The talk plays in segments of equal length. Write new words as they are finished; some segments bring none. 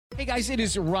Hey guys, it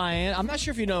is Ryan. I'm not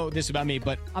sure if you know this about me,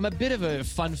 but I'm a bit of a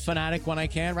fun fanatic when I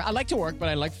can. I like to work, but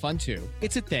I like fun too.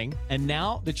 It's a thing. And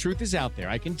now the truth is out there.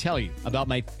 I can tell you about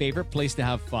my favorite place to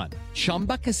have fun.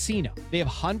 Chumba Casino. They have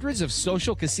hundreds of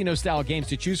social casino style games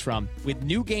to choose from with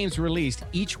new games released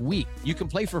each week. You can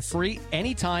play for free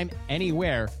anytime,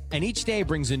 anywhere. And each day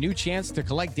brings a new chance to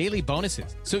collect daily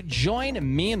bonuses. So join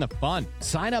me in the fun.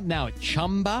 Sign up now at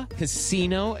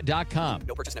ChumbaCasino.com.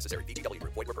 No purchase necessary. VGW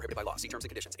Group. Void where prohibited by law. See terms and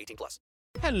conditions. 18+.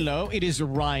 Hello, it is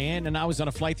Ryan, and I was on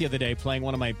a flight the other day playing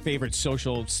one of my favorite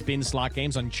social spin slot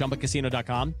games on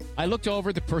ChumbaCasino.com. I looked over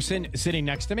at the person sitting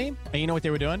next to me, and you know what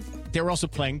they were doing? They were also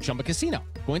playing Chumba Casino.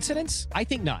 Coincidence? I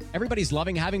think not. Everybody's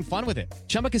loving having fun with it.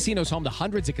 Chumba Casino is home to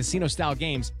hundreds of casino-style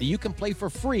games that you can play for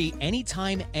free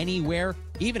anytime, anywhere,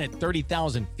 even at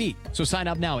 30,000 feet. So sign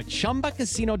up now at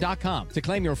ChumbaCasino.com to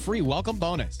claim your free welcome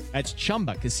bonus. That's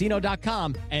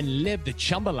ChumbaCasino.com and live the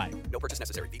Chumba life. No purchase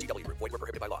necessary. VGW Group. Void where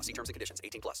prohibited by law. See terms and conditions.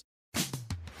 18+.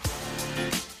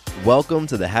 Welcome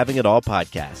to the Having It All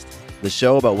podcast, the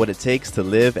show about what it takes to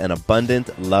live an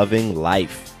abundant, loving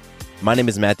life. My name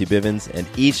is Matthew Bivens, and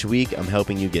each week I'm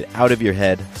helping you get out of your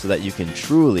head so that you can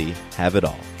truly have it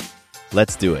all.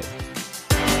 Let's do it.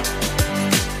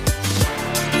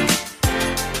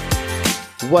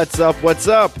 What's up? What's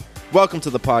up? Welcome to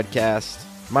the podcast.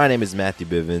 My name is Matthew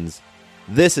Bivens.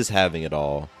 This is Having It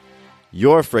All.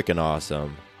 You're freaking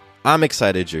awesome. I'm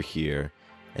excited you're here.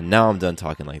 And now I'm done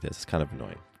talking like this. It's kind of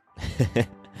annoying.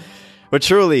 But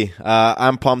truly,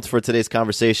 I'm pumped for today's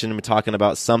conversation. We're talking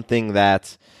about something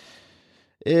that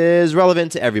is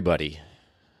relevant to everybody.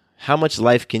 How much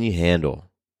life can you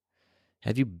handle?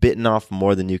 Have you bitten off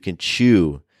more than you can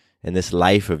chew in this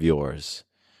life of yours?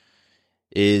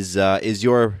 Are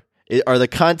the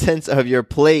contents of your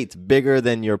plate bigger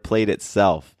than your plate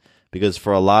itself? Because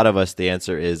for a lot of us, the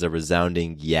answer is a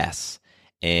resounding yes.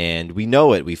 And we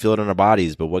know it. We feel it in our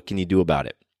bodies, but what can you do about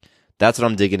it? That's what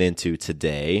I'm digging into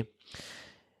today.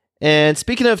 And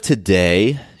speaking of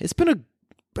today, it's been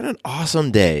an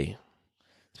awesome day.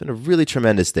 It's been a really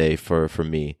tremendous day for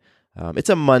me.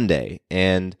 It's a Monday,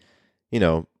 and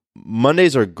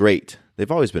Mondays are great.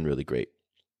 They've always been really great.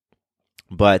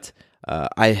 But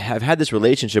I have had this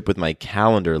relationship with my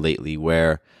calendar lately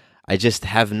where I just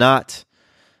have not.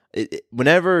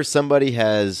 Whenever somebody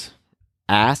has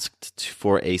asked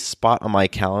for a spot on my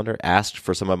calendar, asked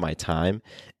for some of my time,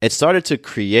 it started to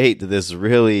create this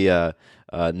really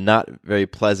not very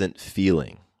pleasant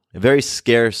feeling, a very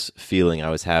scarce feeling I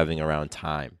was having around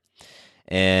time.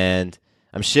 And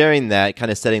I'm sharing that,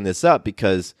 kind of setting this up,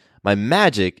 because my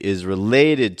magic is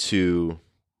related to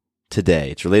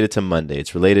today. It's related to Monday.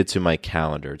 It's related to my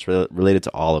calendar. It's related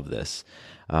to all of this,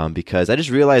 because I just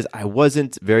realized I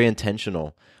wasn't very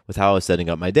intentional with how I was setting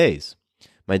up my days.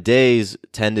 My days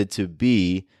tended to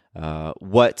be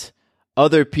what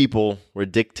other people were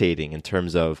dictating in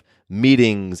terms of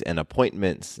meetings and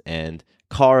appointments and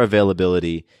car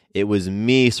availability. It was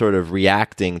me sort of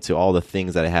reacting to all the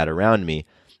things that I had around me,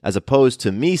 as opposed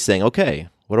to me saying, okay,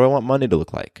 what do I want Monday to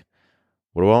look like?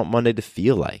 What do I want Monday to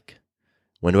feel like?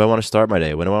 When do I want to start my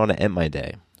day? When do I want to end my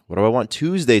day? What do I want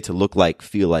Tuesday to look like,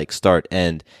 feel like, start,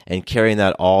 end, and carrying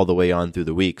that all the way on through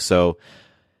the week? So,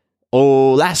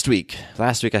 last week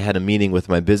I had a meeting with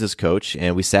my business coach,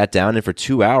 and we sat down, and for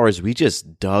 2 hours, we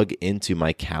just dug into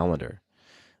my calendar.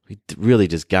 We really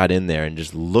just got in there and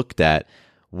just looked at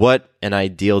what an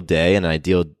ideal day, an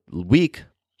ideal week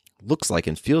looks like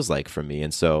and feels like for me.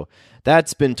 And so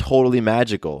that's been totally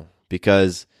magical,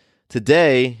 because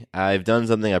today I've done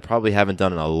something I probably haven't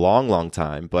done in a long, long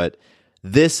time, but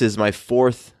this is my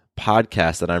 4th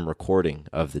podcast that I'm recording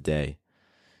of the day.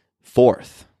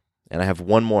 4th. And I have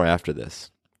one more after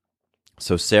this.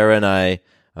 So Sarah and I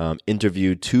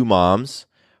interviewed 2 moms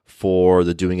for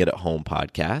the Doing It at Home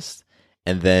podcast.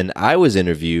 And then I was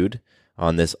interviewed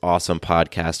on this awesome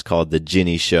podcast called The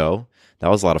Ginny Show.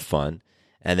 That was a lot of fun.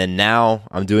 And then now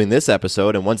I'm doing this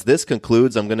episode. And once this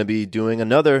concludes, I'm going to be doing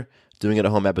another Doing It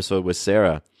at Home episode with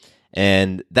Sarah.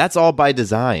 And that's all by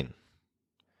design.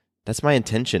 That's my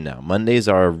intention now. Mondays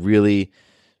are a really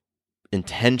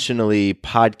intentionally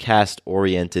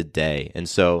podcast-oriented day. And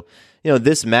so,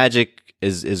 this magic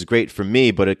is great for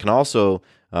me, but it can also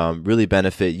really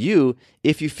benefit you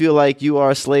if you feel like you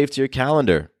are a slave to your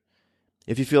calendar.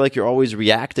 If you feel like you're always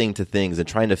reacting to things and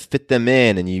trying to fit them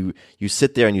in, and you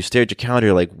sit there and you stare at your calendar,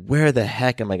 you're like, where the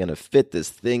heck am I going to fit this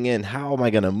thing in? How am I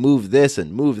going to move this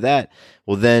and move that?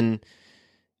 Well, then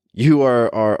you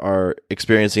are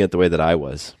experiencing it the way that I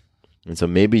was. And so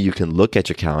maybe you can look at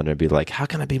your calendar and be like, how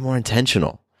can I be more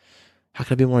intentional? How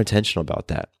can I be more intentional about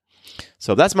that?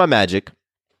 So that's my magic.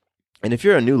 And if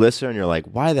you're a new listener and you're like,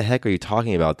 why the heck are you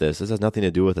talking about this? This has nothing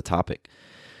to do with the topic.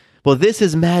 Well, this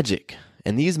is magic.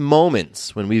 And these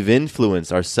moments when we've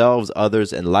influenced ourselves,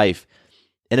 others, and life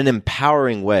in an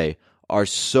empowering way are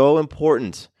so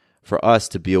important for us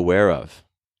to be aware of,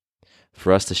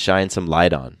 for us to shine some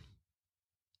light on.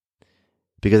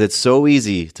 Because it's so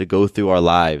easy to go through our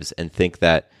lives and think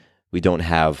that we don't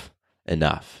have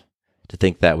enough, to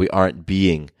think that we aren't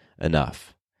being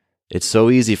enough. It's so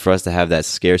easy for us to have that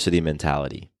scarcity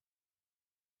mentality.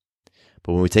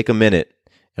 But when we take a minute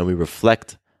and we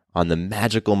reflect on the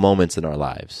magical moments in our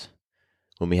lives,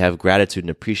 when we have gratitude and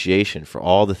appreciation for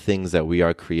all the things that we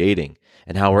are creating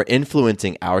and how we're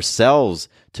influencing ourselves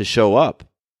to show up,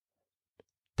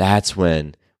 that's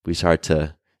when we start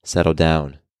to settle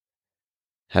down,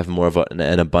 have more of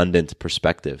an abundant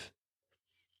perspective,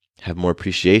 have more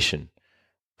appreciation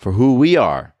for who we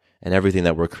are and everything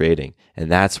that we're creating. And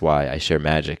that's why I share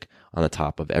magic on the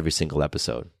top of every single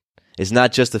episode. It's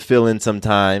not just to fill in some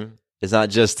time. It's not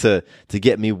just to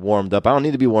get me warmed up. I don't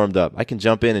need to be warmed up. I can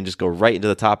jump in and just go right into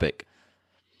the topic.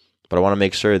 But I want to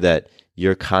make sure that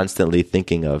you're constantly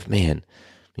thinking of, man,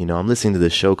 I'm listening to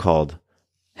this show called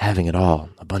Having It All,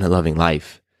 Abundant Loving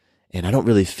Life, and I don't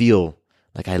really feel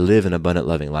like I live an abundant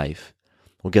loving life.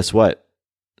 Well, guess what?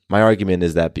 My argument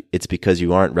is that it's because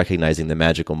you aren't recognizing the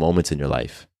magical moments in your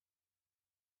life.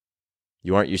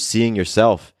 You're seeing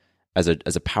yourself as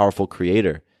a powerful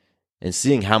creator and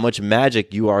seeing how much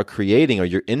magic you are creating or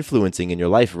you're influencing in your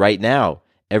life right now,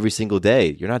 every single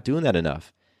day. You're not doing that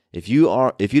enough. If you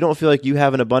don't feel like you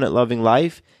have an abundant loving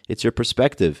life, it's your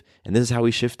perspective. And this is how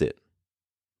we shift it.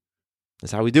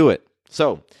 That's how we do it.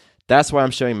 So that's why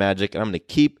I'm sharing magic, and I'm going to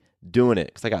keep doing it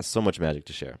because I got so much magic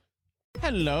to share.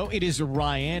 Hello, it is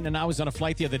Ryan, and I was on a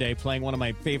flight the other day playing one of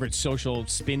my favorite social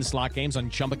spin slot games on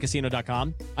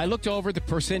ChumbaCasino.com. I looked over at the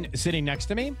person sitting next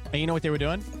to me, and you know what they were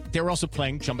doing? They were also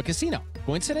playing Chumba Casino.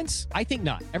 Coincidence? I think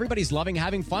not. Everybody's loving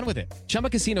having fun with it. Chumba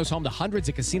Casino is home to hundreds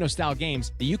of casino-style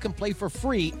games that you can play for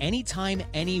free anytime,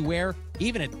 anywhere,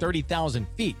 even at 30,000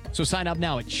 feet. So sign up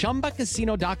now at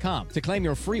ChumbaCasino.com to claim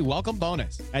your free welcome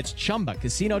bonus. That's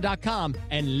ChumbaCasino.com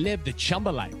and live the Chumba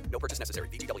life. No purchase necessary.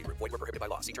 VGW. Void were prohibited by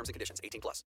law. See terms and conditions.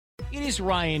 18+. It is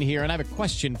Ryan here, and I have a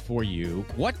question for you.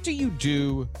 What do you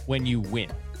do when you win?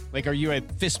 Like, are you a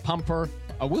fist pumper,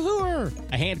 a woohooer,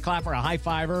 a hand clapper, a high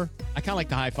fiver? I kind of like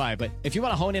the high five, but if you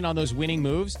want to hone in on those winning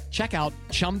moves, check out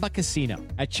Chumba Casino.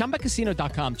 At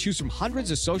ChumbaCasino.com, choose from hundreds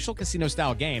of social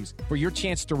casino-style games for your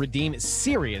chance to redeem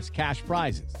serious cash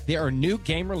prizes. There are new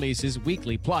game releases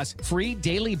weekly, plus free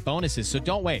daily bonuses, so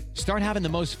don't wait. Start having the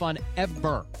most fun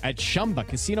ever at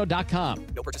ChumbaCasino.com.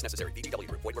 No purchase necessary.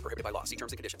 VGW. Void were prohibited by law. See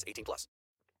terms and conditions. 18+.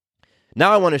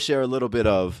 Now I want to share a little bit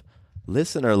of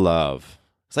listener love.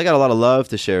 So I got a lot of love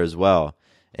to share as well.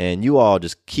 And you all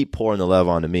just keep pouring the love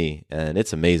onto me, and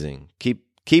it's amazing.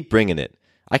 Keep bringing it.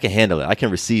 I can handle it. I can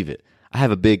receive it. I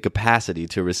have a big capacity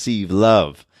to receive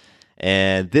love.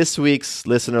 And this week's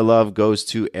listener love goes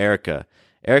to Erica.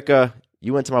 Erica,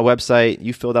 you went to my website.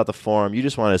 You filled out the form. You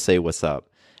just want to say what's up.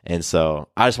 And so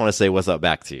I just want to say what's up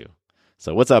back to you.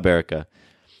 So what's up, Erica?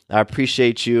 I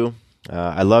appreciate you.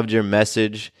 I loved your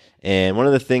message. And one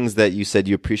of the things that you said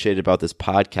you appreciated about this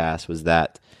podcast was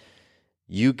that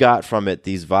you got from it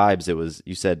these vibes.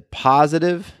 You said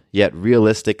positive yet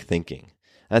realistic thinking.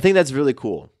 And I think that's really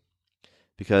cool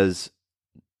because,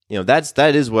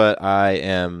 that is what I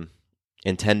am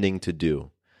intending to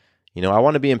do. I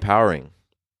want to be empowering.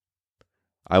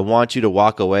 I want you to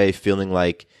walk away feeling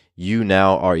like you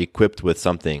now are equipped with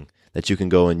something that you can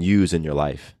go and use in your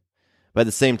life. But at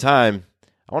the same time,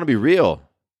 I want to be real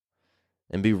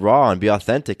and be raw and be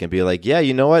authentic and be like, yeah,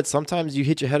 you know what? Sometimes you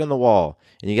hit your head on the wall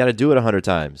and you got to do it 100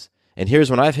 times. And here's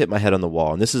when I've hit my head on the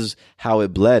wall, and this is how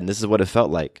it bled, and this is what it felt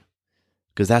like.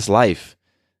 Because that's life.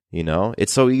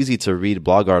 It's so easy to read a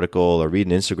blog article or read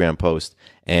an Instagram post,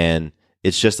 and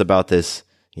it's just about this,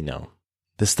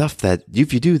 the stuff that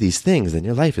if you do these things, then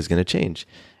your life is going to change.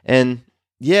 And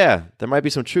yeah, there might be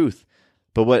some truth.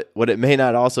 But what it may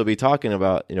not also be talking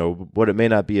about, what it may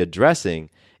not be addressing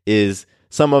is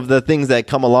some of the things that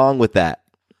come along with that.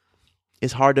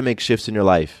 It's hard to make shifts in your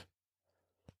life.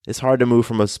 It's hard to move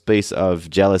from a space of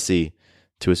jealousy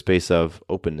to a space of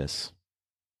openness.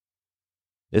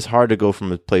 It's hard to go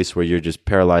from a place where you're just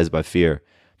paralyzed by fear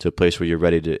to a place where you're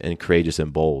ready to and courageous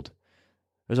and bold.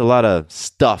 There's a lot of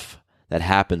stuff that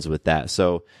happens with that.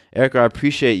 So, Erica, I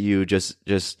appreciate you just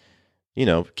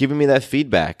giving me that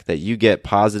feedback that you get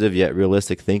positive yet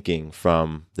realistic thinking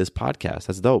from this podcast.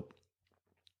 That's dope.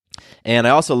 And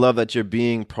I also love that you're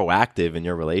being proactive in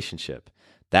your relationship.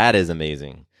 That is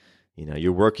amazing.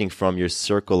 You're working from your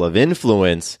circle of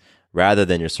influence rather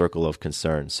than your circle of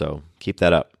concern. So keep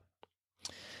that up.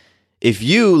 If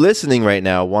you listening right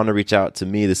now want to reach out to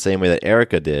me the same way that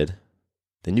Erica did,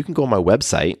 then you can go on my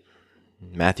website,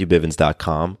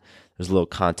 MatthewBivens.com. There's a little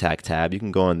contact tab. You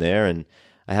can go in there, and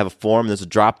I have a form. There's a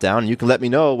drop down, and you can let me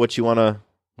know what you want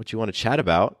to chat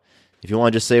about. If you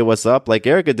want to just say what's up, like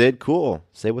Erica did, cool.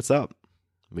 Say what's up.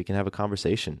 We can have a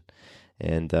conversation.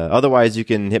 And otherwise, you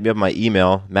can hit me up on my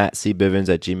email,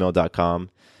 mattcbivens@gmail.com.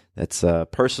 That's a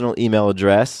personal email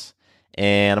address.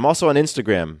 And I'm also on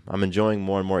Instagram. I'm enjoying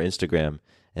more and more Instagram.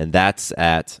 And that's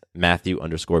at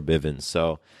Matthew_Bivens.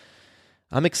 So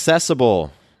I'm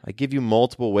accessible. I give you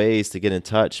multiple ways to get in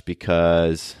touch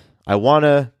because I want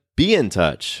to be in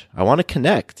touch. I want to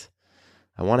connect.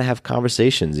 I want to have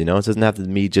conversations. It doesn't have to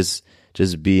be just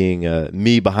being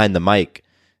me behind the mic.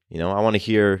 I want to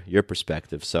hear your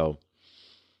perspective. So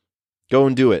go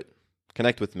and do it.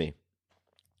 Connect with me.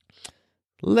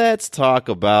 Let's talk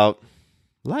about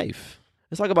life.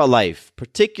 Let's talk about life,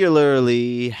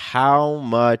 particularly how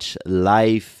much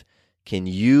life can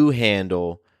you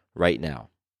handle right now?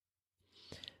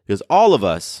 Because all of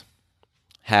us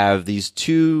have these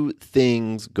two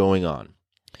things going on.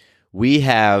 We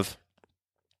have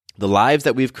the lives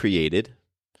that we've created.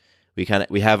 We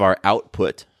have our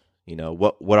output,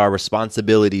 what our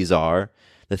responsibilities are,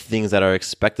 the things that are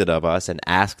expected of us and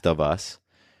asked of us,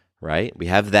 right? We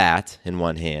have that in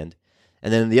one hand.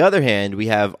 And then on the other hand, we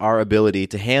have our ability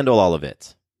to handle all of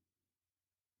it.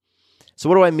 So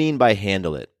what do I mean by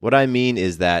handle it? What I mean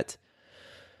is that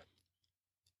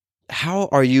how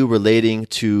are you relating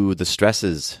to the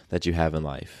stresses that you have in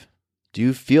life? Do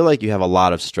you feel like you have a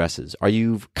lot of stresses? Are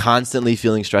you constantly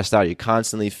feeling stressed out? Are you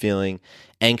constantly feeling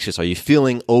anxious? Are you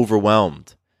feeling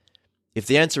overwhelmed? If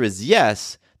the answer is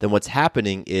yes, then what's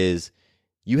happening is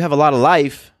you have a lot of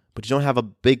life, but you don't have a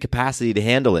big capacity to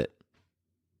handle it.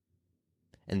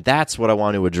 And that's what I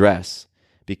want to address,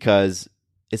 because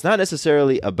it's not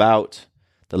necessarily about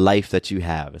the life that you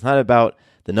have. It's not about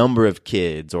the number of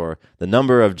kids or the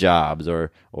number of jobs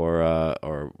or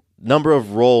number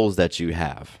of roles that you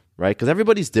have, right? Because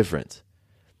everybody's different.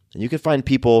 And you can find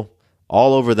people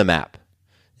all over the map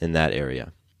in that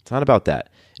area. It's not about that.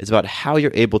 It's about how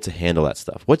you're able to handle that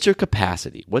stuff. What's your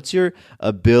capacity? What's your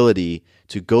ability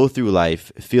to go through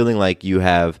life feeling like you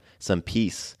have some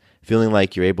peace, feeling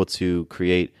like you're able to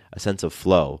create a sense of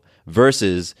flow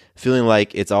versus feeling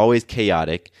like it's always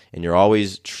chaotic and you're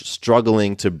always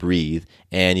struggling to breathe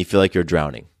and you feel like you're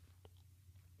drowning?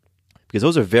 Because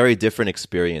those are very different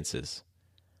experiences.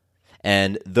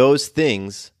 And those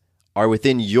things are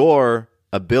within your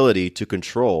ability to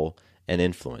control and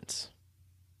influence.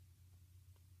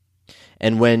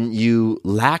 And when you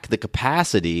lack the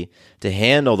capacity to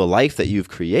handle the life that you've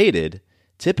created,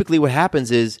 typically what happens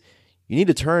is you need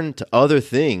to turn to other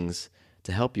things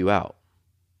to help you out.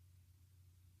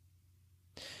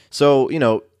 So,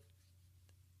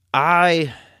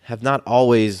 I have not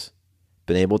always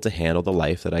been able to handle the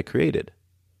life that I created.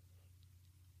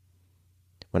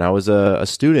 When I was a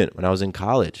student, when I was in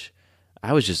college,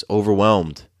 I was just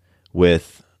overwhelmed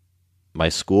with my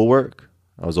schoolwork.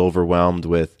 I was overwhelmed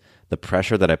with the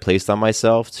pressure that I placed on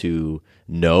myself to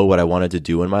know what I wanted to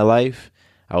do in my life.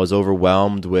 I was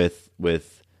overwhelmed with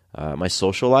my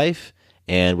social life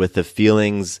and with the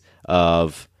feelings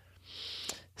of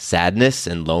sadness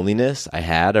and loneliness I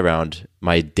had around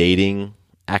my dating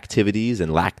activities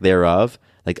and lack thereof.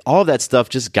 Like all of that stuff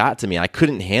just got to me. I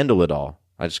couldn't handle it all.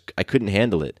 I couldn't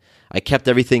handle it. I kept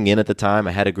everything in at the time.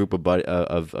 I had a group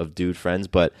of dude friends,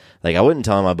 but like I wouldn't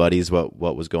tell my buddies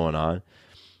what was going on.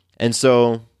 And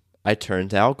so I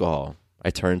turned to alcohol. I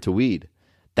turned to weed.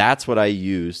 That's what I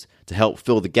used to help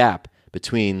fill the gap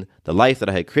between the life that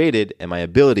I had created and my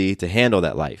ability to handle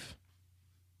that life.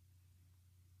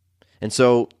 And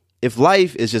so if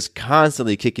life is just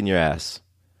constantly kicking your ass,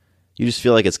 you just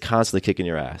feel like it's constantly kicking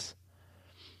your ass.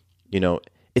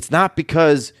 It's not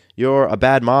because you're a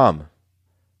bad mom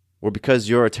or because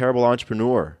you're a terrible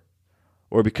entrepreneur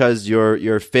or because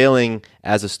you're failing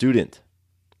as a student.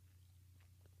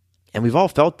 And we've all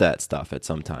felt that stuff at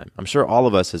some time. I'm sure all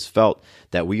of us has felt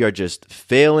that we are just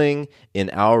failing in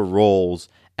our roles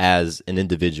as an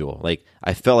individual. Like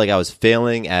I felt like I was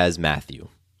failing as Matthew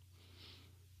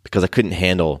because I couldn't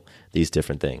handle these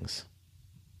different things.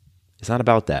 It's not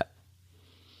about that.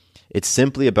 It's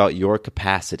simply about your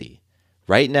capacity.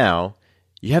 Right now,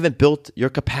 you haven't built your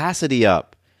capacity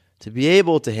up to be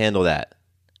able to handle that,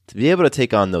 to be able to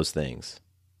take on those things,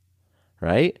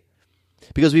 right?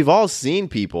 Because we've all seen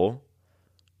people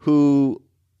who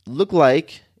look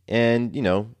like, and,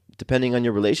 depending on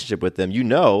your relationship with them,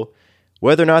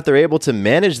 whether or not they're able to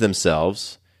manage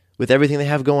themselves with everything they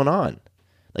have going on.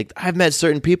 Like, I've met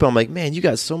certain people, I'm like, man, you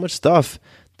got so much stuff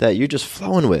that you're just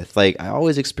flowing with. Like, I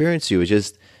always experience you as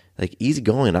just like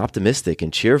easygoing and optimistic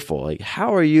and cheerful. Like,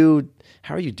 how are you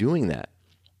doing that?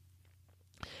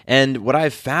 And what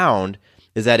I've found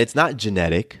is that it's not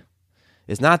genetic.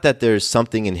 It's not that there's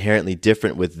something inherently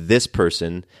different with this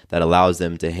person that allows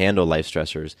them to handle life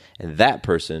stressors, and that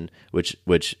person, which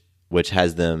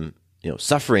has them,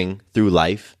 suffering through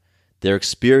life. Their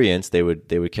experience they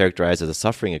would characterize as a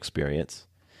suffering experience.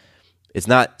 It's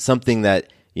not something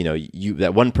that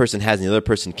that one person has and the other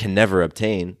person can never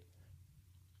obtain.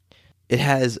 It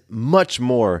has much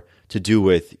more to do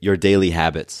with your daily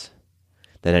habits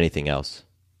than anything else.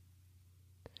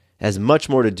 It has much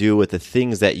more to do with the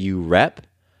things that you rep.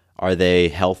 Are they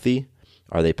healthy?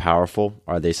 Are they powerful?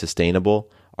 Are they sustainable?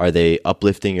 Are they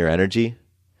uplifting your energy?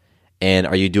 And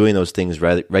are you doing those things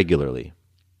regularly?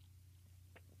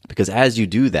 Because as you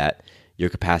do that, your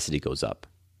capacity goes up.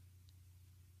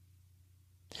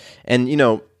 And,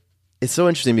 it's so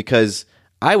interesting because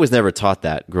I was never taught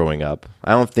that growing up.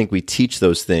 I don't think we teach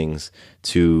those things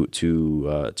to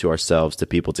ourselves, to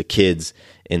people, to kids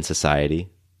in society.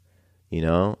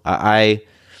 I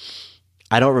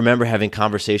don't remember having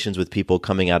conversations with people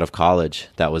coming out of college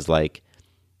that was like,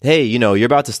 hey, you're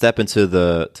about to step into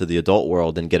the adult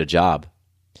world and get a job.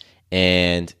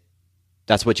 And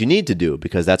that's what you need to do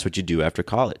because that's what you do after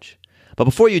college. But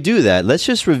before you do that, let's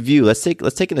just review. Let's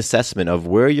take an assessment of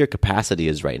where your capacity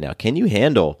is right now. Can you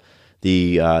handle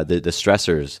the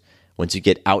stressors once you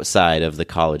get outside of the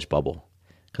college bubble?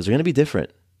 Because they're going to be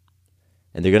different,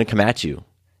 and they're going to come at you,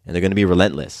 and they're going to be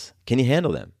relentless. Can you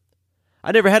handle them?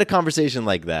 I never had a conversation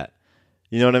like that.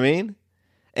 You know what I mean?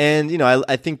 And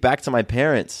I think back to my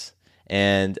parents,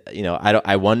 and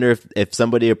I wonder if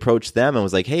somebody approached them and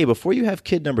was like, "Hey, before you have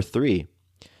kid number 3,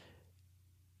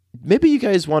 maybe you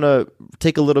guys want to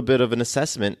take a little bit of an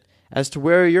assessment as to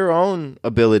where your own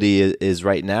ability is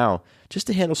right now, just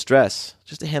to handle stress,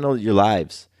 just to handle your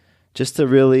lives, just to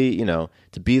really,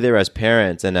 to be there as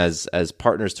parents and as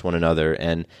partners to one another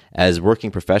and as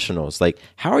working professionals. Like,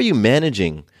 how are you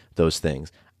managing those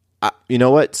things?" You know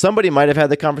what? Somebody might have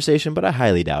had the conversation, but I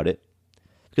highly doubt it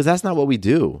because that's not what we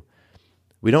do.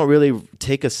 We don't really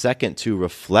take a second to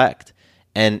reflect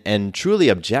and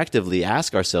truly objectively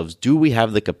ask ourselves, do we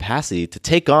have the capacity to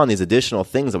take on these additional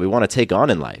things that we want to take on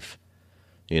in life?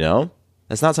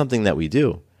 That's not something that we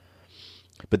do.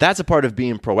 But that's a part of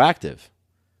being proactive.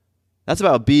 That's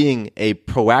about being a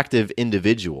proactive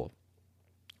individual.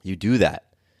 You do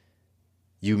that.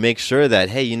 You make sure that,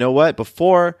 hey, you know what?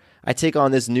 Before I take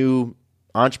on this new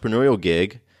entrepreneurial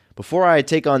gig, before I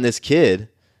take on this kid,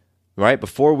 right?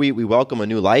 Before we welcome a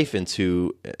new life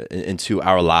into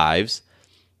our lives,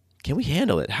 can we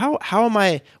handle it? How am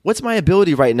I? What's my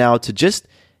ability right now to just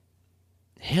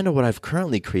handle what I've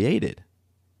currently created?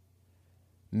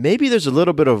 Maybe there's a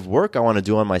little bit of work I want to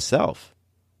do on myself.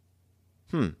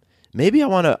 Maybe I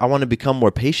want to become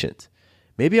more patient.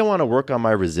 Maybe I want to work on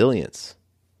my resilience.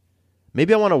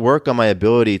 Maybe I want to work on my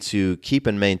ability to keep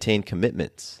and maintain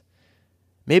commitments.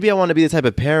 Maybe I want to be the type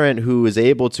of parent who is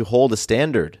able to hold a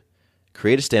standard,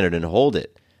 create a standard and hold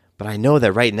it. But I know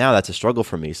that right now that's a struggle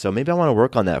for me. So maybe I want to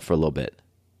work on that for a little bit.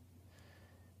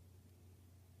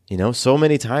 So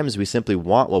many times we simply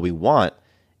want what we want.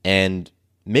 And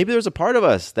maybe there's a part of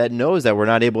us that knows that we're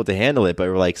not able to handle it, but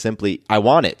we're like, simply, I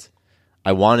want it.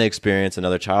 I want to experience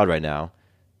another child right now.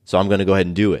 So I'm going to go ahead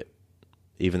and do it,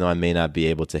 even though I may not be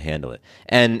able to handle it.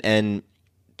 And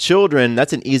children,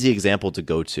 that's an easy example to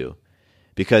go to.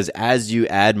 Because as you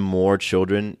add more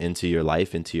children into your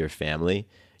life, into your family,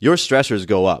 your stressors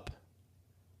go up.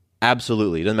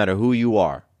 Absolutely. It doesn't matter who you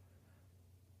are.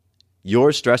 Your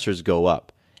stressors go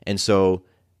up. And so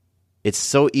it's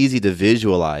so easy to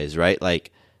visualize, right?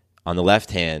 Like on the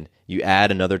left hand, you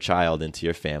add another child into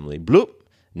your family. Bloop.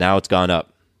 Now it's gone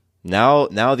up. Now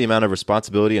the amount of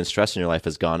responsibility and stress in your life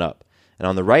has gone up. And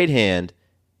on the right hand,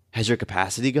 has your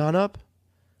capacity gone up?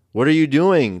 What are you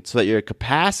doing so that your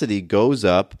capacity goes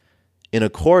up in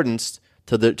accordance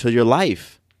to your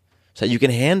life so that you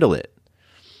can handle it?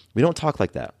 We don't talk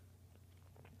like that.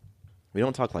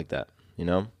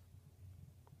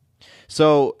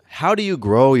 So how do you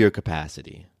grow your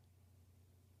capacity?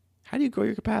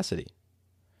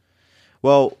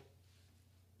 Well,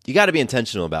 you got to be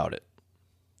intentional about it.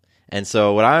 And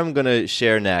so what I'm going to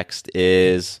share next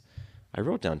is, I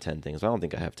wrote down 10 things. I don't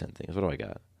think I have 10 things. What do I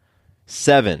got?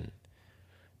 7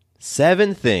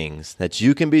 things that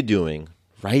you can be doing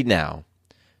right now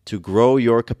to grow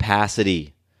your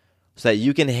capacity so that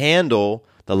you can handle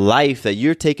the life that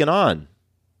you're taking on.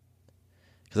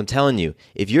 Because I'm telling you,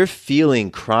 if you're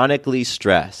feeling chronically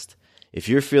stressed, if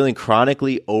you're feeling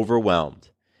chronically overwhelmed,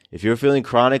 if you're feeling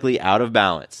chronically out of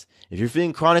balance, if you're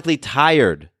feeling chronically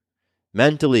tired,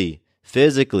 mentally,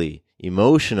 physically,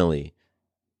 emotionally,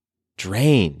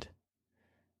 drained,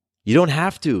 you don't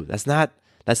have to. That's not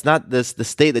the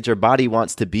state that your body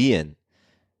wants to be in.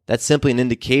 That's simply an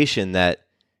indication that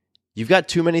you've got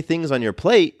too many things on your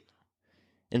plate.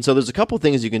 And so there's a couple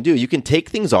things you can do. You can take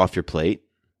things off your plate.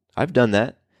 I've done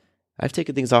that. I've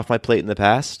taken things off my plate in the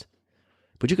past.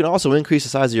 But you can also increase the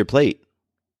size of your plate.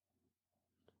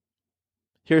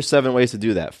 Here's 7 ways to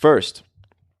do that. First,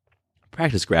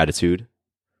 practice gratitude.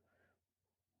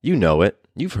 You know it.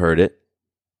 You've heard it.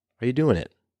 Are you doing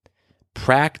it?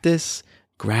 Practice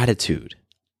gratitude.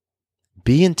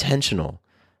 Be intentional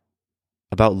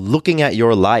about looking at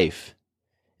your life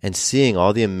and seeing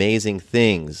all the amazing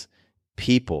things,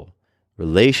 people,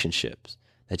 relationships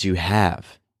that you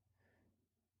have.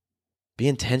 Be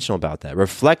intentional about that.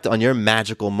 Reflect on your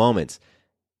magical moments.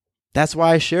 That's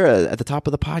why I share it at the top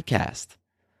of the podcast.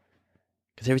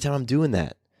 Because every time I'm doing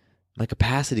that, my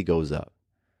capacity goes up.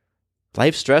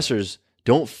 Life stressors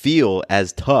don't feel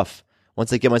as tough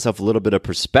once I give myself a little bit of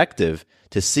perspective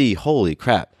to see, holy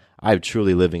crap, I'm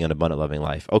truly living an abundant, loving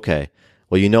life. Okay,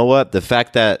 well, you know what? The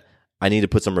fact that I need to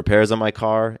put some repairs on my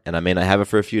car and I may not have it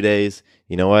for a few days,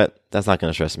 you know what? That's not going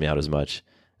to stress me out as much.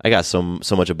 I got so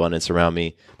much abundance around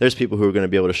me. There's people who are going to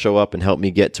be able to show up and help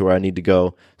me get to where I need to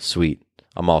go. Sweet.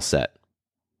 I'm all set.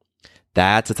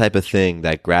 That's the type of thing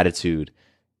that gratitude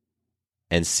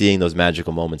and seeing those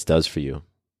magical moments does for you.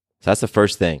 So that's the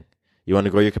first thing. You want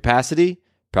to grow your capacity?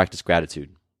 Practice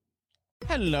gratitude.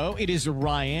 Hello, it is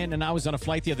Ryan, and I was on a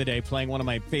flight the other day playing one of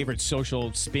my favorite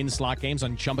social spin slot games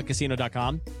on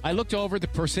ChumbaCasino.com. I looked over at the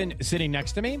person sitting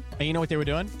next to me, and you know what they were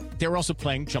doing? They were also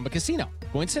playing Chumba Casino.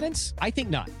 Coincidence? I think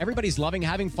not. Everybody's loving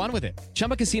having fun with it.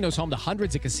 Chumba Casino is home to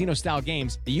hundreds of casino-style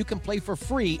games that you can play for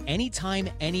free anytime,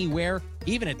 anywhere,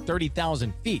 even at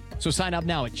 30,000 feet. So sign up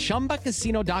now at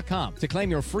ChumbaCasino.com to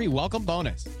claim your free welcome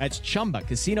bonus. That's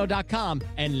ChumbaCasino.com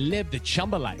and live the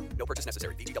Chumba life. No purchase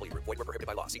necessary. VGW Group. Void where prohibited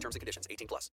by law. See terms and conditions.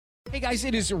 18+. Hey guys,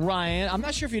 it is Ryan. I'm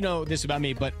not sure if you know this about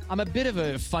me, but I'm a bit of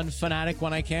a fun fanatic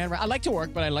when I can. I like to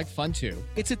work, but I like fun too.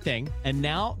 It's a thing. And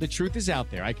now the truth is out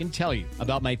there. I can tell you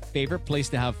about my favorite place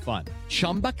to have fun.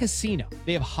 Chumba Casino.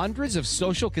 They have hundreds of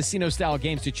social casino style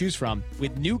games to choose from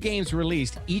with new games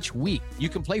released each week. You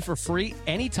can play for free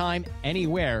anytime,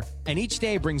 anywhere. And each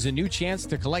day brings a new chance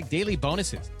to collect daily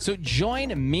bonuses. So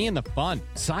join me in the fun.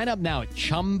 Sign up now at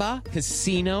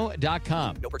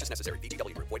ChumbaCasino.com. No purchase necessary.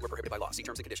 VGW Group. Void where prohibited by law. See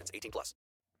terms and conditions. 18+.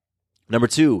 Number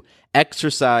 2,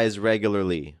 exercise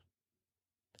regularly.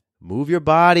 Move your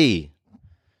body.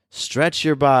 Stretch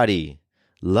your body.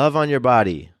 Love on your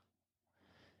body.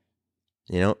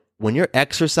 You know, when you're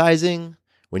exercising,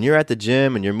 when you're at the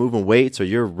gym and you're moving weights or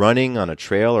you're running on a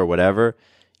trail or whatever,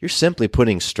 you're simply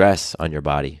putting stress on your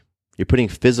body. You're putting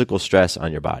physical stress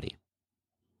on your body.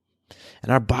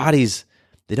 And our bodies,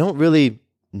 they don't really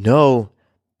know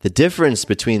the difference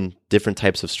between different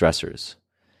types of stressors.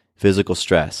 Physical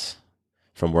stress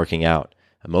from working out,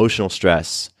 emotional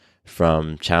stress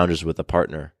from challenges with a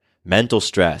partner, mental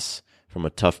stress from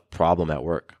a tough problem at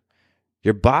work.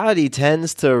 Your body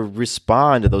tends to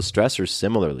respond to those stressors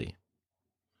similarly.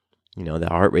 You know, the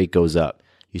heart rate goes up.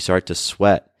 You start to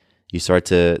sweat. You start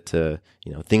to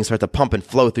things start to pump and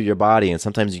flow through your body, and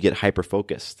sometimes you get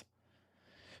hyper-focused.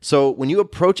 So when you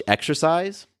approach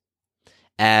exercise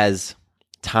as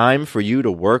time for you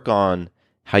to work on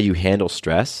how you handle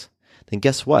stress, then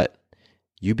guess what?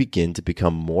 You begin to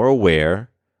become more aware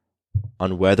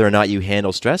on whether or not you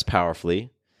handle stress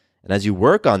powerfully. And as you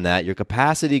work on that, your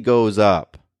capacity goes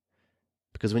up.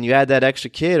 Because when you add that extra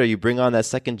kid or you bring on that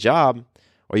second job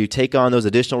or you take on those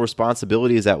additional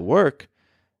responsibilities at work,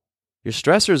 your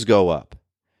stressors go up.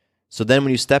 So then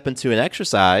when you step into an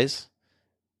exercise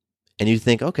and you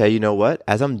think, okay, you know what?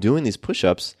 As I'm doing these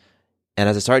push-ups and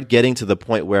as I start getting to the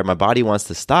point where my body wants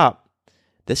to stop,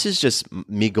 this is just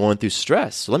me going through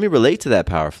stress. So let me relate to that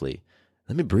powerfully.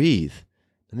 Let me breathe.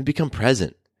 Let me become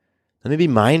present. Let me be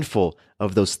mindful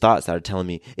of those thoughts that are telling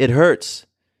me it hurts.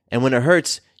 And when it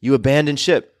hurts, you abandon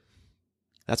ship.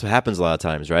 That's what happens a lot of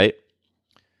times, right?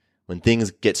 When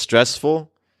things get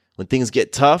stressful, when things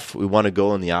get tough, we want to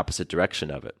go in the opposite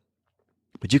direction of it.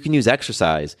 But you can use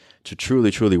exercise to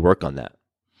truly, truly work on that.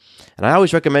 And I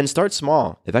always recommend start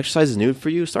small. If exercise is new for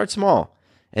you, start small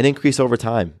and increase over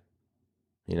time.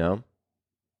 You know?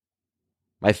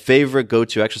 My favorite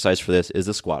go-to exercise for this is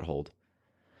the squat hold.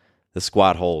 The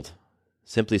squat hold.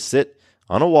 Simply sit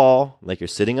on a wall like you're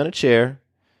sitting on a chair,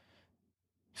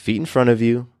 feet in front of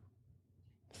you,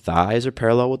 thighs are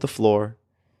parallel with the floor,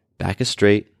 back is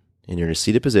straight, and you're in a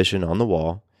seated position on the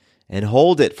wall, and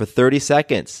hold it for 30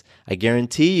 seconds. I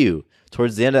guarantee you,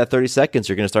 towards the end of that 30 seconds,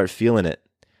 you're going to start feeling it.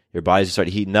 Your body's going to start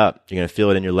heating up. You're going to feel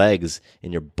it in your legs,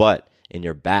 in your butt, in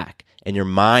your back, and your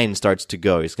mind starts to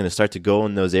go. It's going to start to go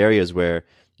in those areas where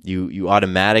you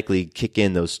automatically kick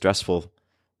in those stressful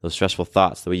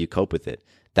thoughts, the way you cope with it.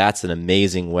 That's an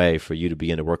amazing way for you to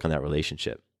begin to work on that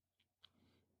relationship.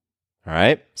 All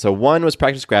right. So 1 was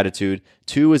practice gratitude.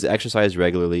 2 was exercise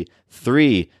regularly.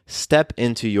 3, step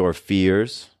into your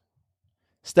fears.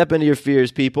 Step into your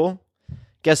fears, people.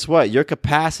 Guess what? Your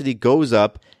capacity goes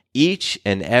up each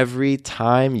and every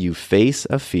time you face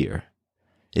a fear.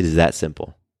 It is that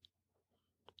simple.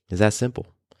 It's that simple.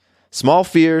 Small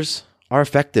fears are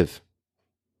effective.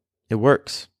 It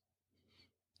works.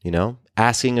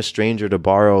 Asking a stranger to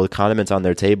borrow the condiments on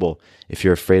their table if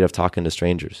you're afraid of talking to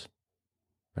strangers,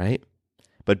 right?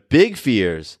 But big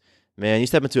fears, man, you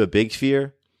step into a big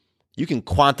fear, you can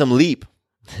quantum leap,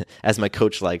 as my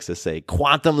coach likes to say,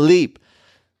 quantum leap.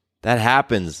 That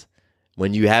happens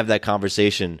when you have that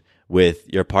conversation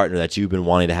with your partner that you've been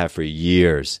wanting to have for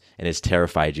years and it's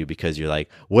terrified you because you're like,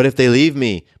 what if they leave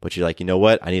me? But you're like, you know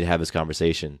what? I need to have this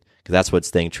conversation because that's what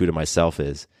staying true to myself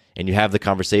is. And you have the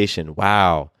conversation.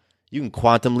 Wow. You can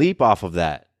quantum leap off of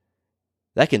that.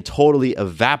 That can totally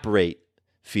evaporate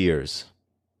fears.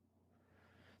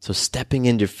 So stepping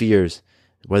into fears,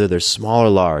 whether they're small or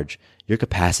large, your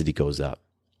capacity goes up.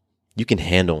 You can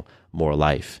handle more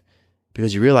life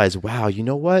because you realize, wow, you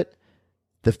know what?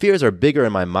 The fears are bigger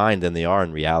in my mind than they are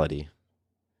in reality.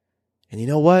 And you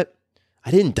know what?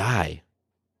 I didn't die.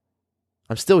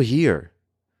 I'm still here.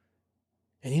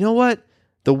 And you know what?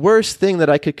 The worst thing that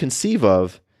I could conceive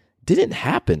of didn't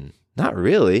happen. Not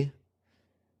really.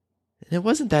 And it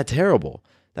wasn't that terrible.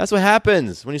 That's what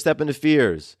happens when you step into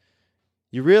fears.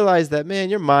 You realize that, man,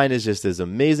 your mind is just this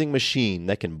amazing machine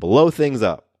that can blow things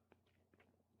up.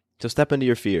 So step into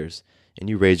your fears and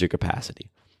you raise your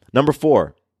capacity. Number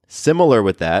 4, similar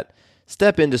with that,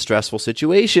 step into stressful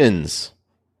situations.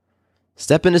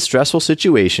 Step into stressful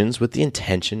situations with the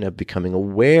intention of becoming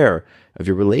aware of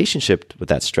your relationship with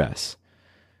that stress.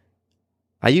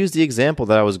 I used the example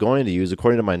that I was going to use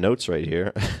according to my notes right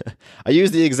here. I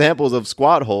used the examples of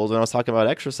squat holds when I was talking about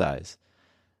exercise.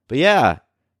 But yeah,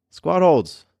 squat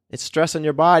holds, it's stress on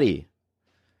your body.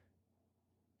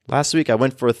 Last week I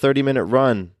went for a 30-minute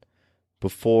run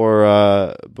before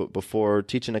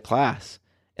teaching a class.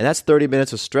 And that's 30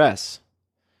 minutes of stress.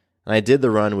 And I did the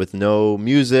run with no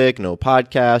music, no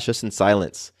podcast, just in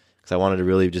silence because I wanted to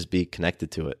really just be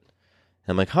connected to it. And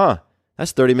I'm like,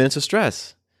 that's 30 minutes of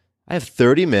stress. I have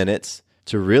 30 minutes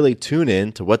to really tune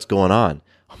in to what's going on.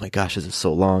 Oh my gosh, this is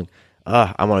so long.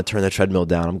 I want to turn the treadmill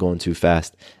down. I'm going too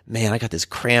fast. Man, I got this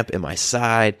cramp in my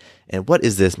side. And what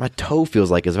is this? My toe feels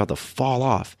like it's about to fall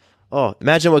off. Oh,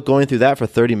 imagine what going through that for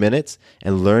 30 minutes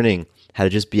and learning how to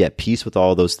just be at peace with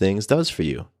all those things does for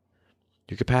you.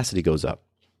 Your capacity goes up.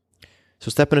 So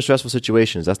step into stressful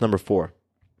situations. That's number 4.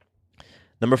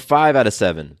 Number 5 out of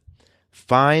 7,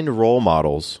 find role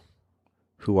models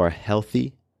who are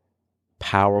healthy,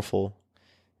 powerful,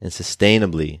 and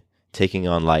sustainably taking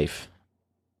on life.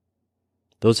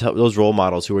 Those role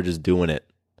models who are just doing it.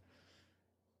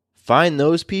 Find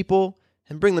those people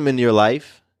and bring them into your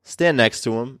life. Stand next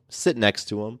to them. Sit next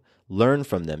to them. Learn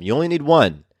from them. You only need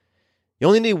one. You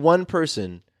only need one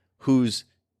person whose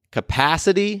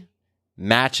capacity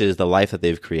matches the life that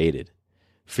they've created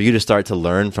for you to start to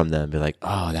learn from them. Be like,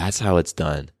 oh, that's how it's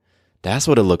done. That's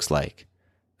what it looks like.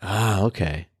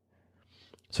 Okay.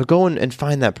 So go and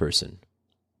find that person.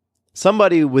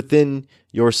 Somebody within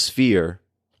your sphere,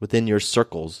 within your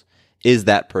circles, is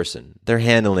that person. They're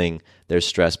handling their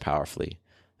stress powerfully.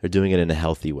 They're doing it in a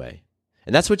healthy way.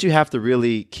 And that's what you have to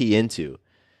really key into.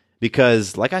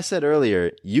 Because, like I said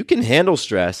earlier, you can handle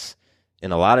stress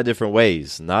in a lot of different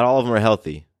ways. Not all of them are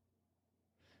healthy.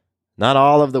 Not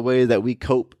all of the ways that we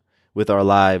cope with our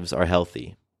lives are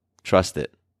healthy. Trust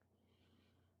it.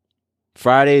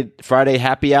 Friday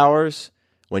happy hours,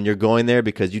 when you're going there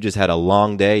because you just had a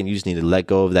long day and you just need to let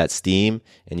go of that steam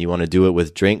and you want to do it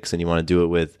with drinks and you want to do it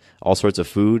with all sorts of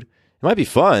food. It might be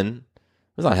fun.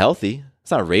 It's not healthy.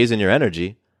 It's not raising your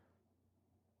energy.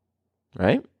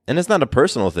 Right? And it's not a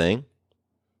personal thing.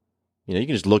 You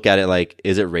can just look at it like,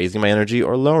 is it raising my energy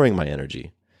or lowering my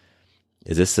energy?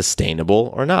 Is this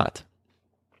sustainable or not?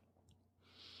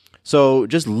 So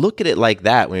just look at it like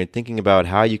that when you're thinking about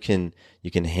how you can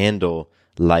handle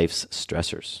life's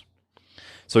stressors.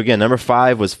 So again, number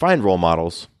 5 was find role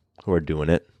models who are doing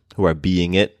it, who are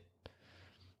being it,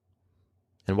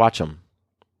 and watch them.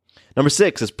 Number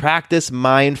 6 is practice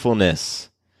mindfulness.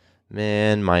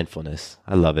 Man, mindfulness.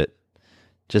 I love it.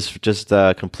 Just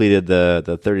completed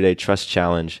the 30-day trust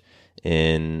challenge,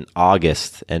 in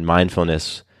August, and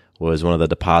mindfulness was one of the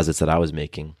deposits that I was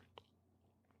making.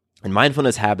 And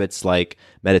mindfulness habits like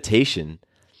meditation,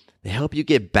 they help you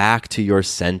get back to your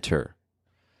center.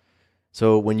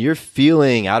 So when you're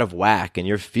feeling out of whack and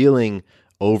you're feeling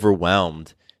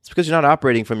overwhelmed, it's because you're not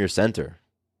operating from your center.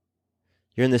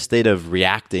 You're in this state of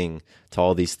reacting to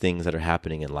all these things that are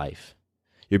happening in life.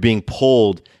 You're being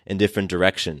pulled in different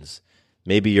directions.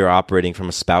 Maybe you're operating from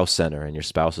a spouse center and your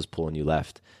spouse is pulling you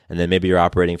left. And then maybe you're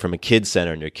operating from a kid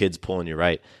center and your kid's pulling you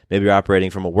right. Maybe you're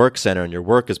operating from a work center and your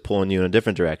work is pulling you in a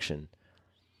different direction.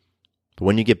 But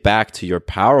when you get back to your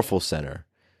powerful center,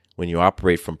 when you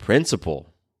operate from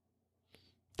principle,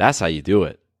 that's how you do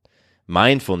it.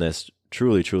 Mindfulness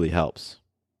truly, truly helps.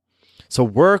 So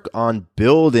work on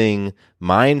building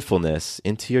mindfulness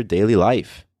into your daily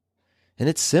life. And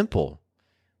it's simple,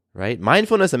 right?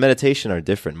 Mindfulness and meditation are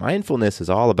different. Mindfulness is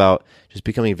all about just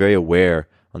becoming very aware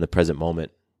on the present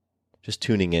moment, just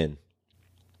tuning in.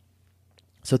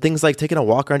 So things like taking a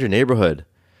walk around your neighborhood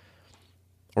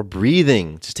or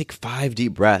breathing. Just take 5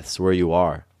 deep breaths where you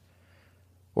are.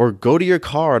 Or go to your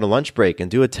car on a lunch break and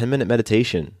do a 10-minute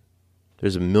meditation.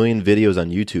 There's a million videos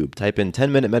on YouTube. Type in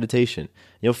 10-minute meditation.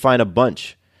 You'll find a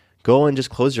bunch. Go and just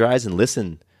close your eyes and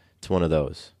listen to one of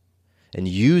those. And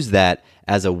use that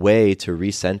as a way to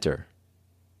recenter.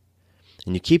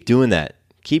 And you keep doing that.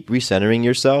 Keep recentering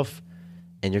yourself,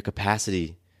 and your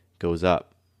capacity goes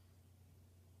up.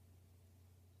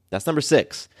 That's number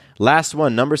 6. Last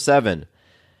one, number 7.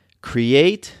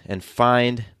 Create and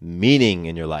find meaning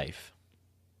in your life.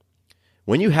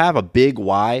 When you have a big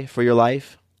why for your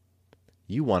life,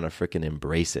 you want to freaking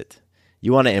embrace it.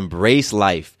 You want to embrace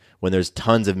life when there's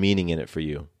tons of meaning in it for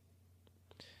you.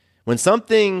 When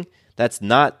something that's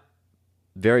not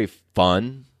very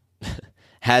fun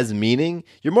has meaning,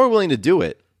 you're more willing to do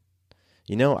it.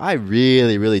 You know, I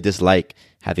really, really dislike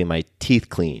having my teeth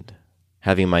cleaned,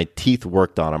 having my teeth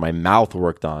worked on or my mouth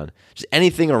worked on. Just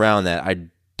anything around that I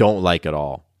don't like at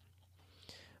all.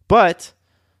 But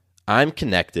I'm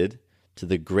connected to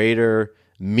the greater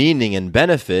meaning and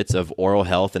benefits of oral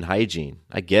health and hygiene.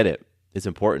 I get it. It's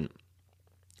important.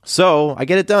 So I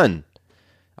get it done.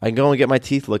 I can go and get my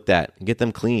teeth looked at and get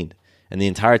them cleaned. And the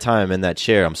entire time I'm in that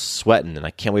chair, I'm sweating and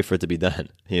I can't wait for it to be done,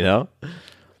 you know?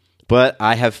 But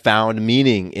I have found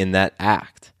meaning in that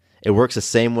act. It works the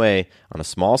same way on a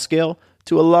small scale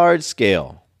to a large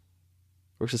scale.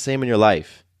 It works the same in your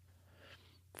life.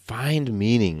 Find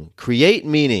meaning. Create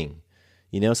meaning.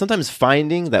 You know, sometimes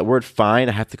finding, that word find,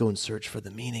 I have to go and search for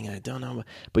the meaning. I don't know.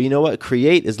 But you know what?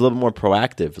 Create is a little more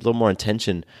proactive, a little more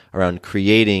intention around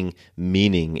creating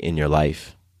meaning in your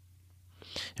life.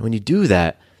 And when you do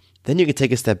that, then you can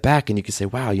take a step back and you can say,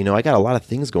 wow, you know, I got a lot of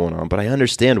things going on, but I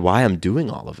understand why I'm doing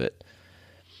all of it.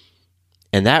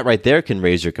 And that right there can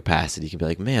raise your capacity. You can be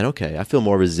like, man, okay, I feel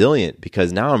more resilient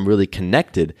because now I'm really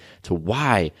connected to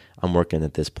why I'm working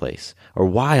at this place or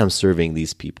why I'm serving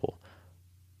these people.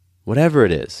 Whatever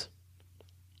it is,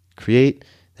 create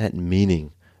that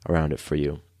meaning around it for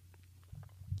you.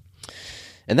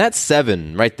 And that's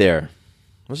 7 right there.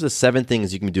 Those are the 7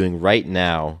 things you can be doing right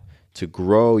now to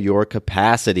grow your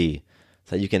capacity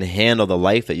so that you can handle the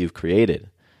life that you've created.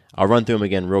 I'll run through them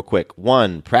again real quick.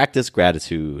 1, practice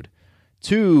gratitude.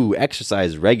 2,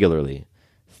 exercise regularly.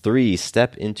 3,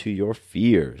 step into your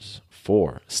fears.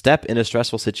 4, step into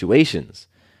stressful situations.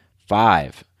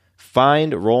 5,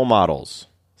 find role models.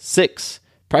 6,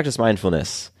 practice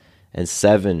mindfulness. And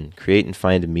 7, create and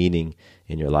find meaning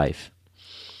in your life.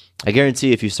 I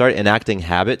guarantee if you start enacting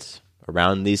habits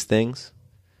around these things,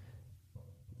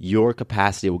 your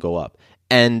capacity will go up.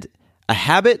 And a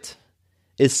habit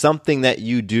is something that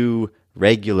you do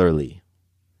regularly.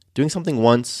 Doing something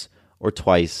once or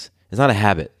twice is not a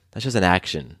habit. That's just an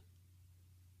action.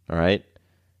 All right?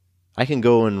 I can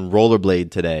go and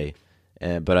rollerblade today,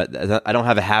 but I don't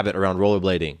have a habit around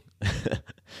rollerblading.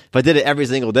 If I did it every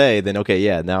single day, then okay,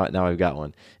 yeah, now I've got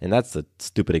one. And that's a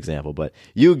stupid example, but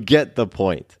you get the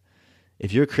point.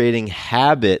 If you're creating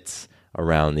habits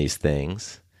around these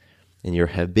things, and you're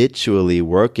habitually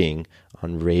working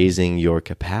on raising your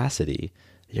capacity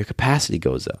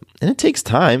goes up. And it takes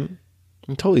time.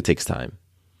 It totally takes time.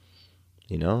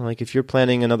 You know, like if you're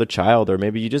planning another child, or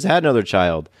maybe you just had another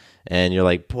child, and you're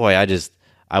like, boy,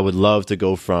 I would love to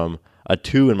go from a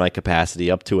 2 in my capacity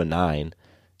up to a 9. It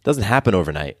doesn't happen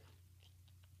overnight.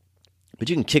 But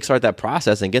you can kickstart that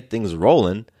process and get things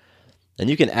rolling. And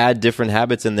you can add different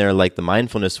habits in there like the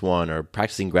mindfulness one or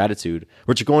practicing gratitude,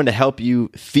 which are going to help you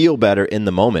feel better in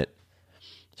the moment.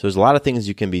 So there's a lot of things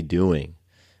you can be doing.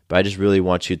 But I just really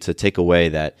want you to take away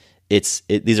that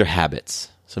these are habits.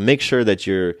 So make sure that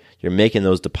you're making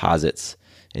those deposits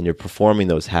and you're performing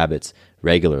those habits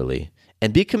regularly.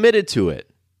 And be committed to it.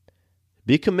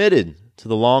 Be committed to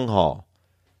the long haul.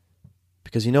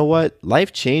 Because you know what?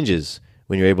 Life changes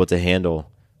when you're able to handle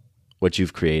what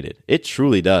you've created. It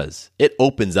truly does. It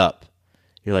opens up.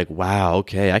 You're like, wow,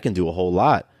 okay, I can do a whole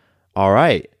lot. All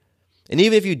right. And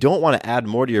even if you don't want to add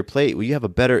more to your plate, well, you have a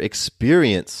better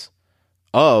experience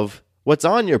of what's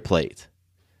on your plate.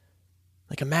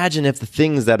 Like imagine if the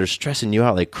things that are stressing you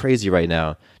out like crazy right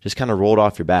now just kind of rolled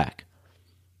off your back.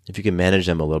 If you can manage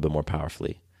them a little bit more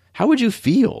powerfully. How would you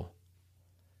feel?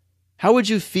 How would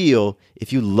you feel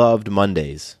if you loved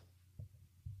Mondays?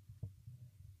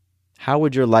 How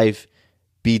would your life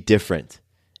be different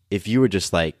if you were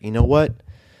just like, you know what?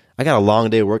 I got a long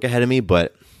day of work ahead of me,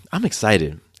 but I'm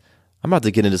excited. I'm about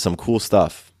to get into some cool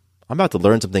stuff. I'm about to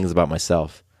learn some things about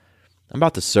myself. I'm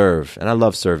about to serve, and I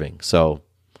love serving. So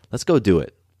let's go do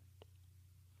it.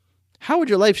 How would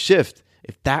your life shift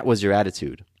if that was your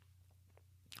attitude?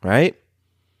 Right?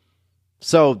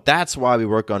 So that's why we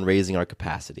work on raising our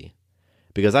capacity.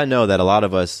 Because I know that a lot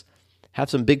of us have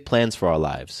some big plans for our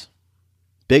lives.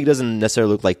 Big doesn't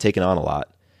necessarily look like taking on a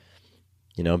lot.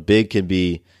 You know, big can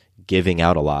be giving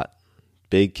out a lot.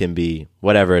 Big can be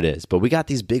whatever it is. But we got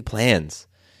these big plans.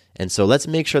 And so let's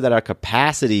make sure that our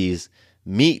capacities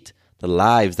meet the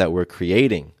lives that we're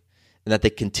creating and that they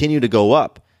continue to go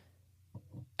up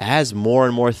as more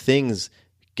and more things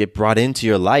get brought into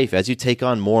your life. As you take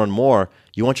on more and more,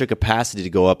 you want your capacity to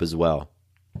go up as well.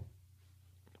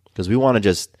 Because we want to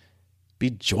just be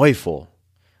joyful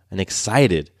and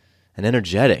excited and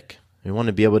energetic. We want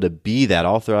to be able to be that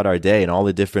all throughout our day and all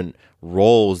the different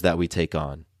roles that we take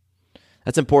on.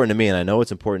 That's important to me, and I know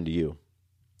it's important to you.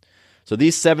 So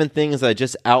these 7 things that I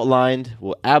just outlined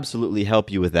will absolutely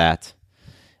help you with that.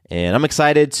 And I'm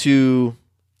excited to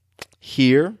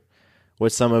hear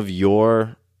what some of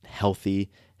your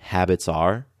healthy habits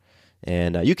are.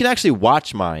 And you can actually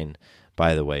watch mine,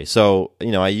 by the way. So,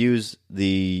 I use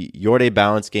the Your Day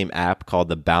Balance Game app called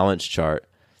the Balance Chart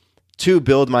to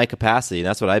build my capacity. And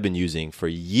that's what I've been using for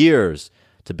years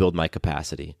to build my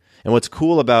capacity. And what's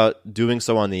cool about doing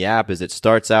so on the app is it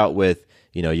starts out with,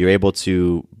 you're able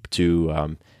to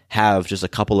have just a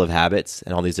couple of habits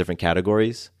in all these different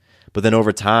categories. But then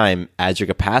over time, as your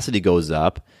capacity goes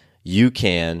up, you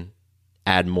can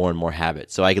add more and more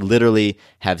habits. So I literally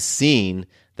have seen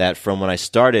that from when I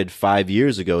started 5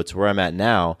 years ago to where I'm at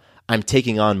now, I'm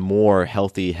taking on more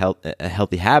healthy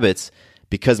habits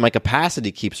because my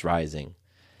capacity keeps rising.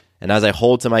 And as I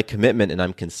hold to my commitment and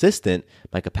I'm consistent,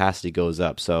 my capacity goes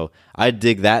up. So I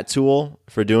dig that tool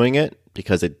for doing it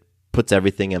because it puts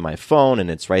everything in my phone and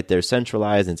it's right there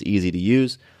centralized and it's easy to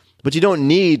use. But you don't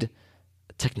need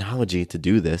technology to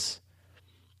do this.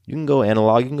 You can go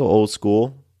analog, you can go old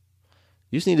school.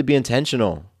 You just need to be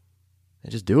intentional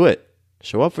and just do it.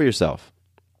 Show up for yourself.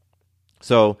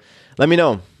 So let me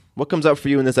know what comes up for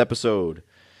you in this episode.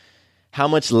 How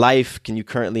much life can you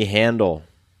currently handle?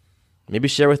 Maybe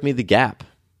share with me the gap.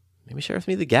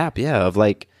 Of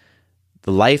like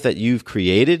the life that you've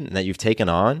created and that you've taken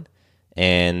on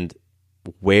and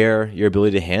where your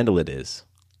ability to handle it is.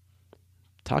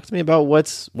 Talk to me about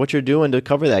what you're doing to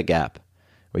cover that gap.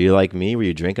 Were you like me? Were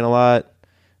you drinking a lot?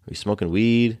 Were you smoking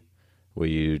weed? Were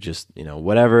you just,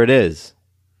 whatever it is?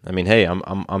 I mean, hey,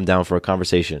 I'm down for a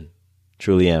conversation.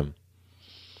 Truly am.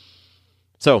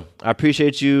 So I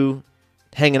appreciate you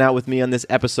hanging out with me on this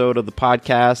episode of the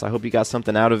podcast. I hope you got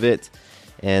something out of it.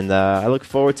 And I look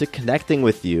forward to connecting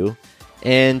with you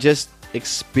and just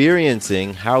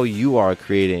experiencing how you are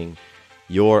creating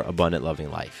your abundant,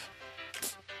 loving life.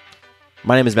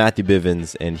 My name is Matthew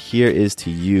Bivens, and here is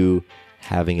to you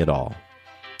having it all.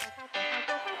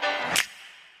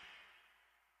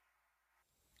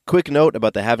 Quick note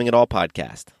about the Having It All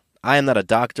podcast. I am not a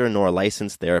doctor nor a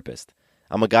licensed therapist.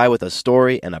 I'm a guy with a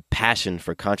story and a passion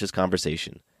for conscious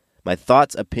conversation. My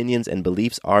thoughts, opinions, and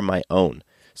beliefs are my own.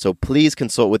 So please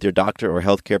consult with your doctor or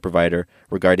healthcare provider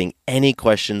regarding any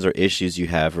questions or issues you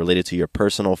have related to your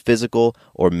personal, physical,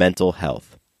 or mental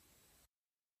health.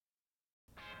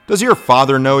 Does your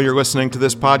father know you're listening to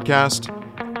this podcast?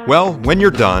 Well, when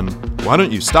you're done, why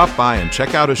don't you stop by and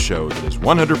check out a show that is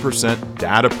 100%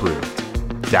 dad-approved,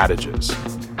 Dadages.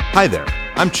 Hi there,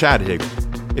 I'm Chad Higgle.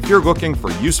 If you're looking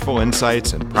for useful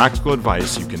insights and practical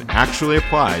advice you can actually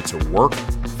apply to work,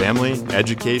 family,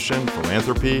 education,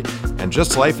 philanthropy, and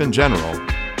just life in general,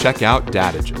 check out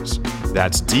Dadages.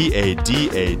 That's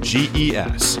Dadages,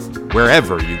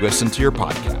 wherever you listen to your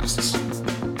podcasts.